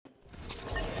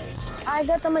I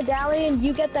got the medallion,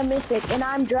 you get the mystic, and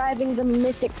I'm driving the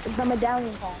mystic, the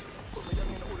medallion car.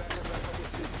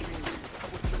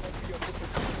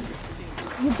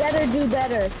 You better do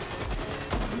better.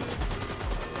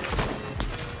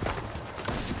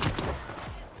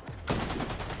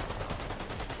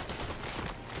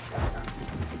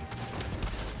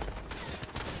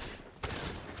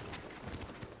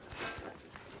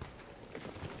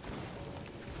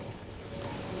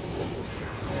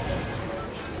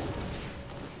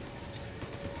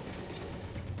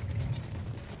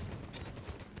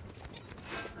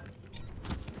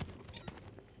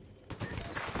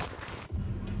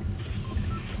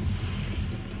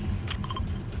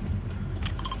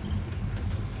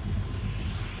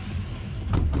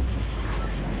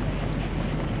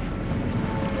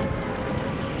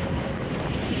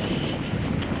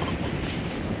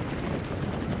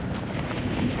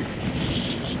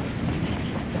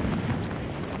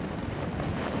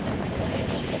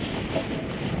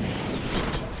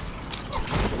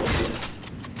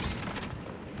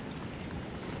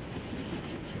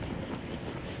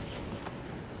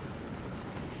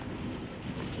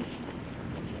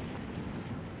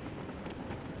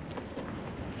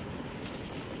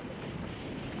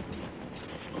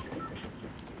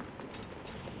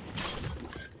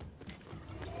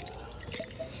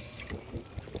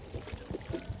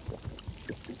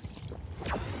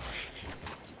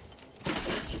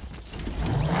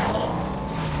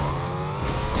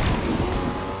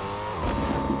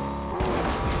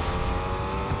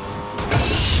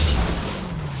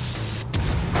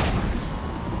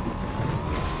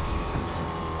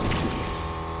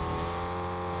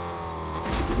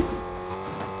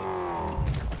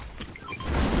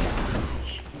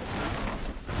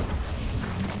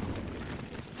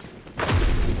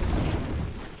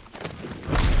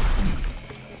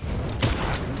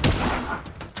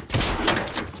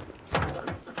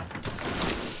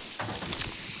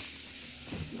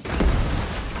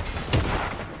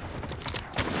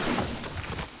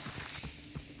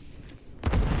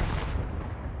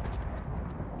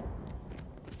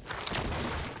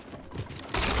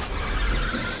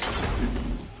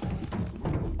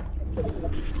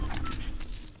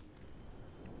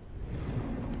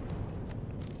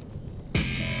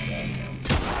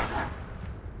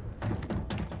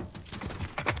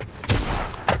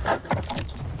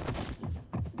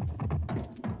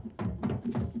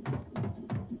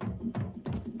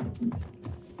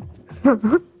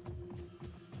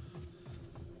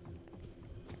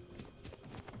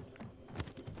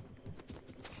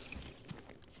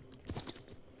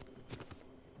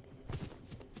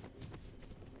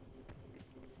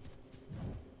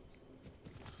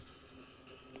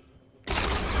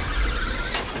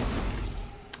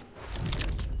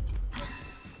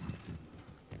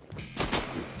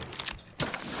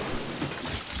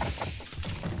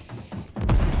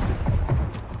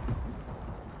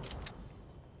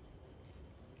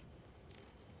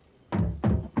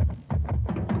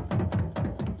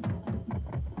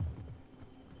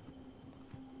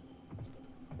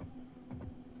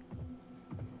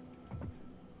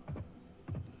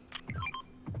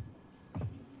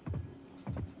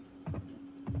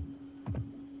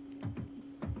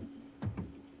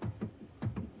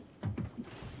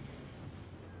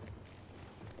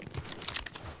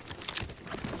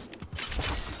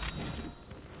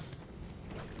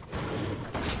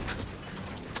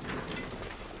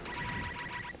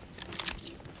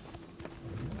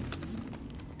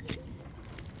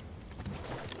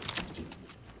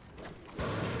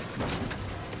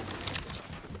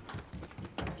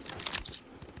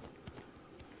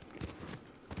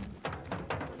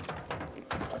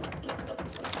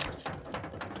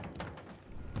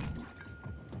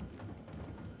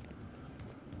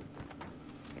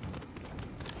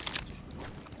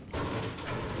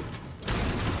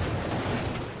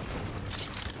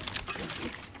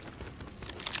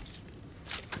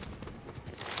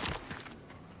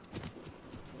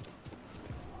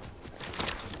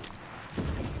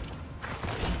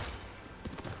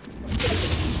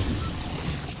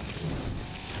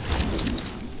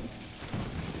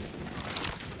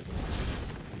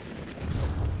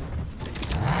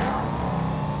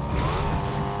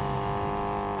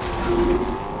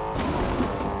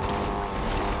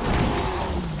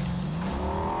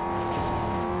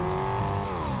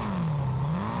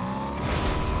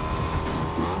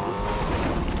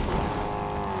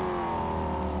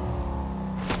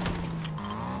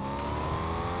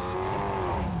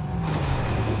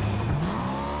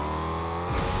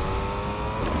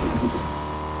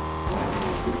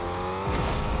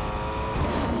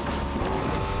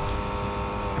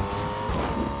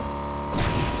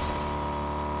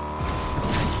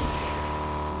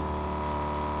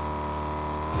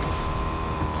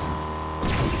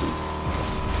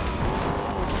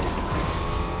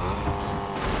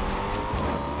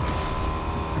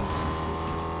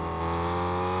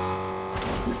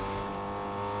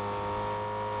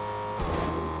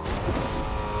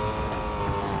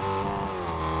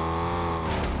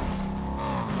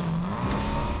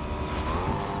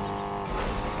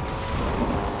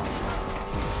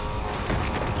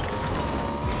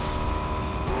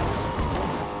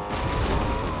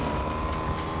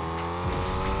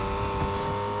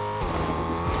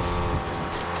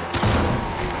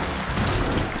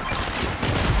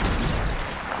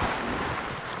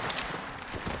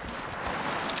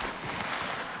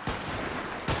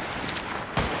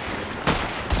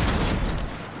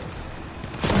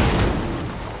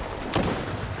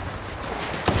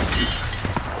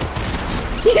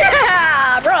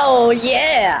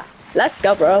 Let's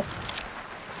go, bro.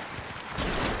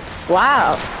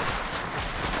 Wow.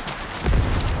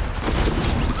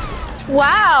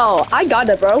 Wow, I got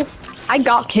it, bro. I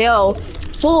got kill.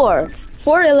 Four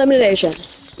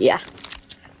eliminations. Yeah.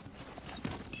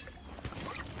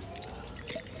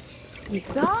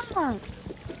 God.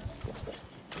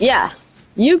 Yeah.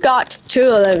 You got 2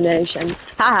 eliminations.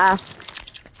 Haha.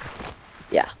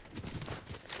 Yeah.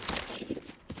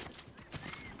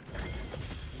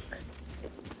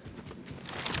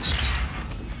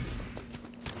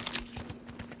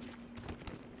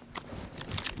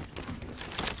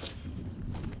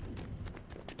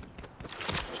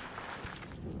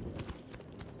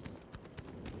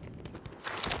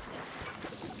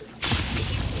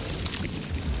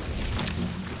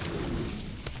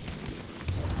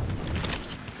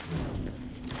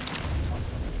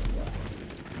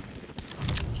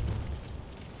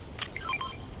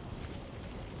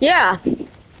 Yeah.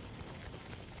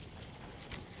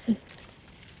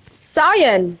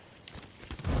 Cyan.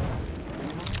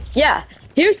 Yeah.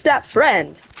 Here's that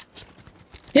friend.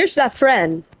 Here's that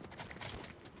friend.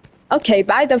 Okay,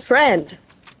 buy the friend.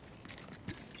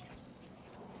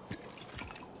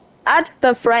 Add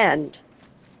the friend.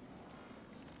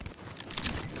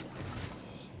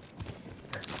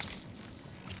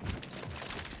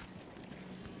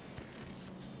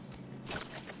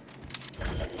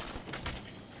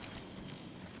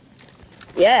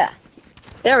 Yeah.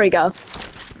 There we go.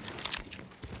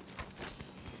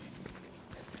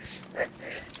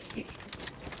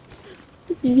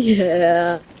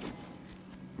 Yeah.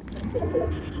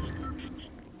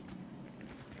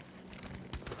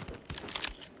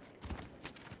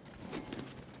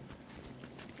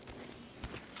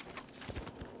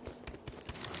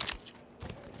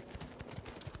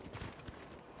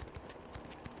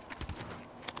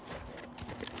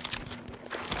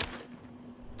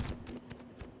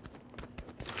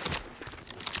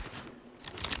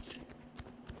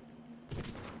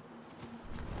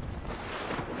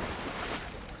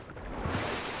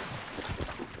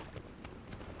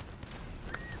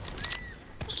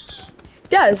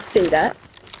 Does see that.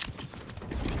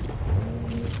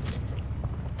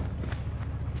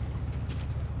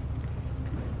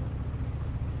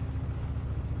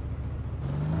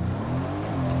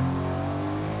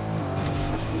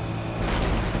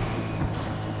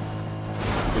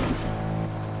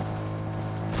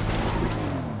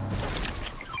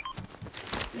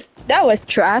 That was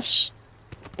trash.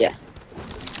 Yeah.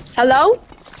 Hello?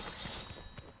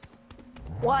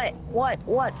 What?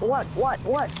 What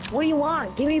do you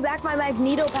want? Give me back my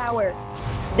magneto power.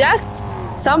 That's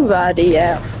somebody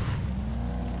else.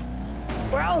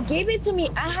 Bro, give it to me.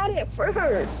 I had it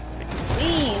first.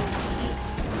 Please.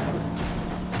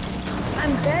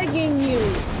 I'm begging you.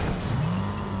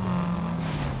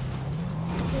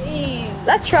 Please.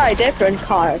 Let's try a different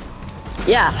card.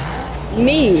 Yeah.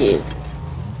 Me.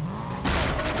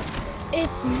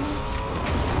 It's me.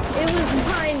 It was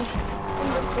mine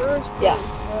in the first place. Yeah.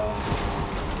 Bro.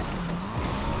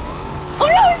 Oh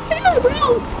no, it's here,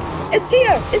 bro! It's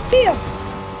here, it's here!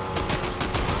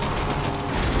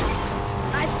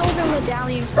 I stole the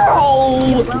medallion. Oh!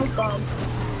 You're welcome.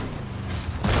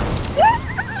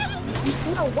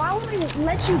 No, why would I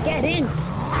let you get in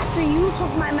after you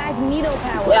took my magneto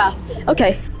power? Yeah,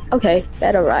 okay,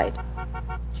 better right.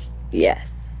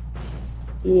 Yes.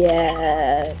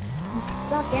 Yes. I'm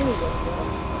stuck anyway, bro.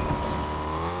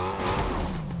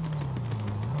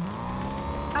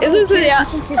 Is it? Yeah.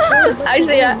 I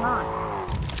see it.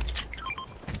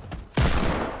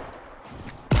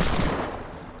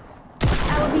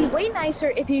 That would be way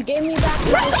nicer if you gave me back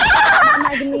my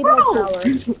magneto power.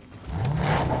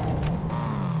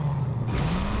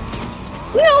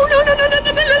 No.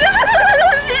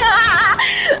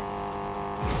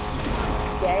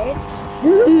 Dead?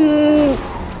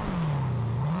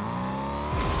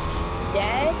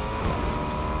 Dead?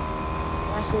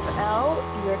 Massive L,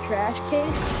 you're a trash can?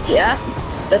 Yeah,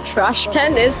 the trash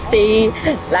can is C.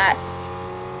 That.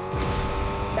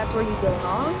 That's where you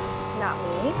belong, not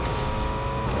me.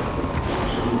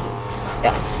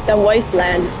 Yeah, the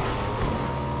wasteland.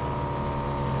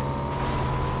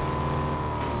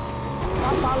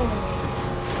 Stop following me.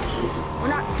 We're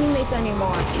not teammates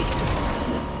anymore.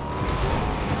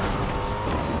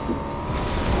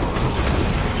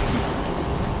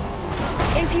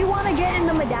 If you want to get in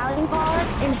the medallion card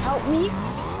and help me,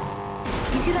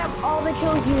 you can have all the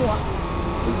kills you want.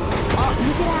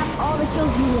 You can have all the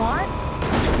kills you want.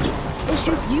 It's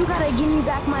just you gotta give me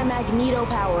back my magneto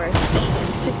power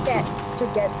to get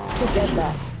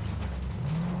that.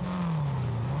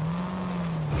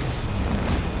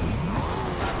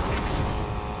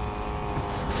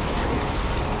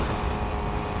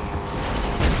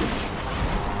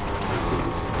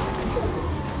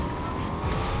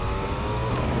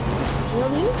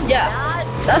 Yeah, Not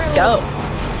let's really. go.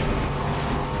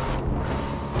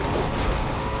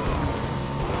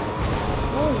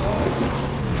 Oh,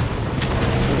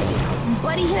 no.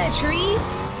 Buddy hit a tree.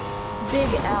 Big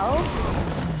L.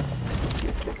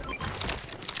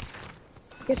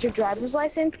 Get your driver's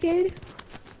license, kid.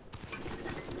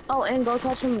 Oh, and go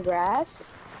touch some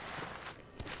grass.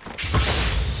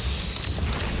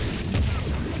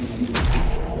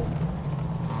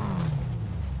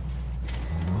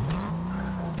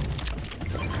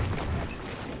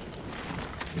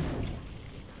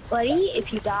 Buddy,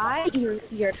 if you die,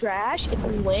 you're trash. If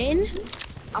we win,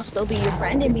 I'll still be your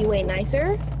friend and be way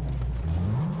nicer.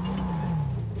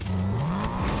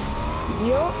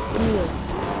 You're you.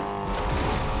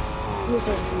 You're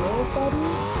the real buddy.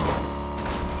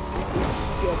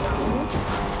 You're dominant.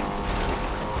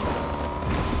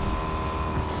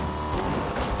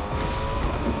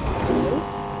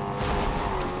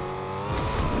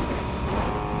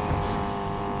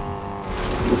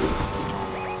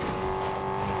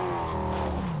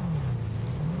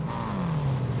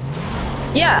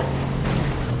 Yeah.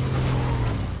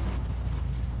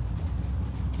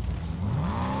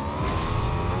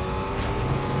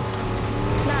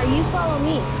 Now you follow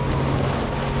me.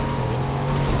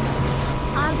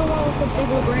 I'm the one with the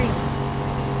bigger brain.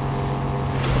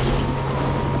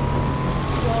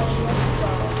 So let's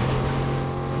go.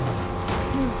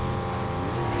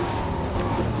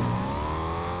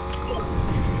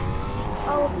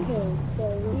 Okay, so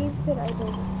we could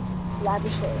either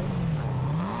lavishly.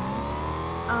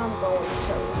 I'm going to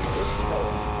this way.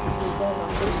 We're going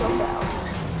to do so fast.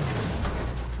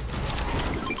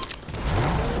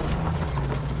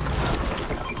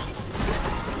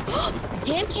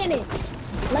 Hand cannon!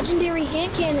 Legendary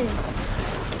hand cannon!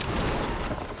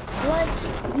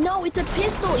 No, it's a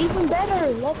pistol, even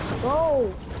better! Let's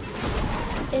go!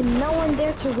 And no one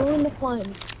there to ruin the fun.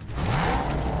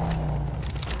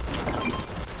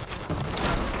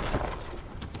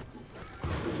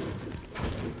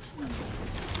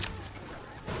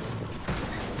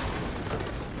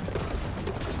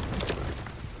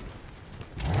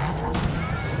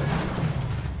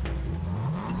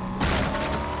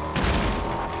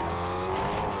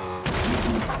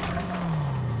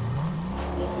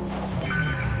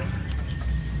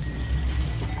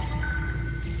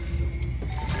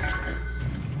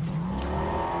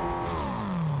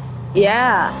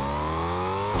 Yeah.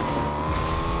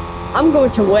 I'm going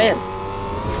to win.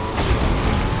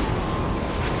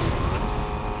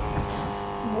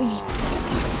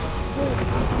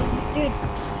 Dude,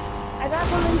 I got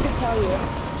something to tell you.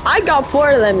 I got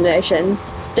 4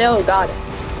 eliminations. Still got it.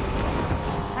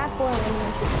 I have 4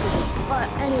 eliminations too. But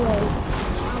anyways,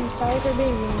 I'm sorry for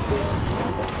being mean to you.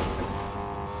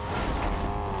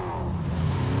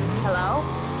 Hello?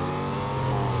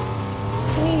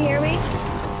 Can you hear me?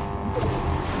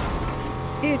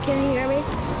 Dude, can you hear me?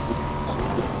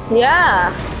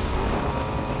 Yeah.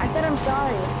 I said I'm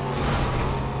sorry.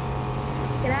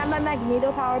 Can I have my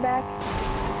Magneto power back?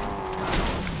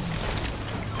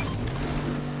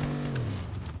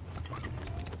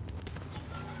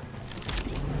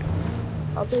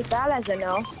 I'll take that as a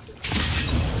no.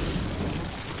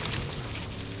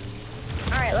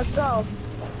 Alright, let's go.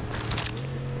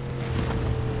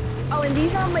 Oh, and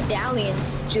these are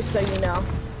medallions, just so you know.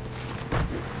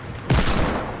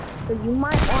 So you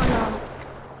might wanna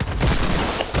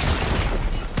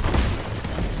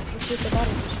get the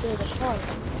button to destroy the car.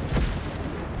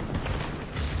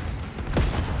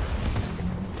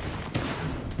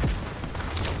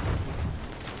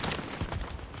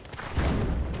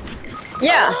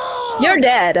 Yeah. You're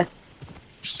dead.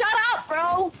 Shut up,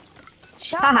 bro!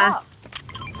 Shut Haha. up!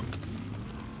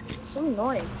 So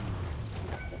annoying.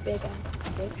 Big ass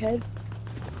dickhead.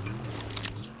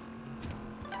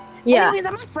 Yeah. Anyways,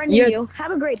 I'm not friending You're- you.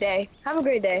 Have a great day. Have a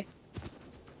great day.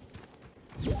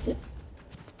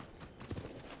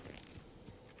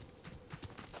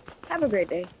 Have a great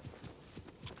day.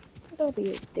 Don't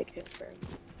be a dickhead, friend.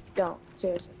 Don't.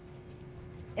 Seriously.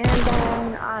 And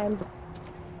then I'm...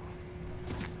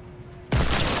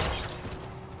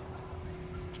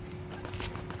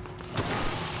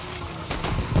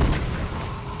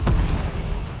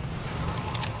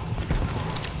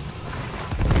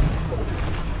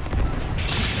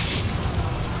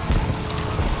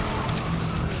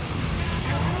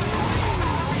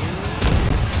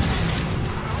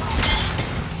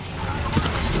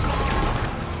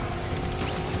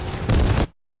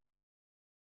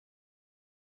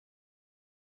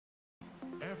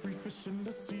 Every fish in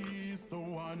the sea